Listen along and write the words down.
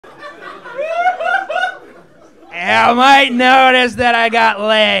You might notice that I got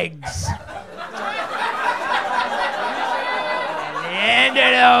legs. And the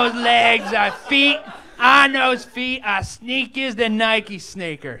end of those legs are feet. On those feet are sneakers, the Nike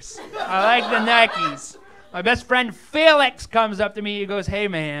sneakers. I like the Nikes. My best friend Felix comes up to me. He goes, hey,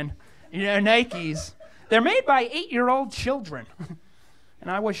 man, you know, Nikes, they're made by 8-year-old children.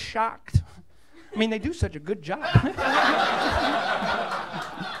 And I was shocked. I mean, they do such a good job.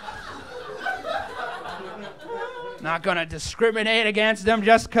 Not going to discriminate against them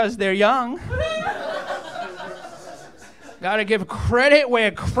just because they're young. Got to give credit where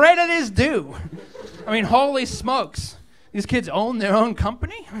credit is due. I mean, holy smokes. These kids own their own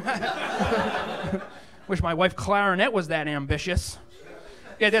company? Wish my wife Clarinet was that ambitious.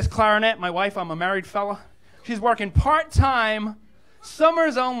 Yeah, this Clarinet, my wife, I'm a married fella. She's working part-time,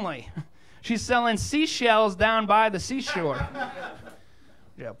 summers only. She's selling seashells down by the seashore.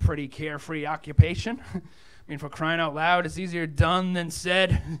 Yeah, pretty carefree occupation. I mean, for crying out loud, it's easier done than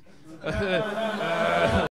said.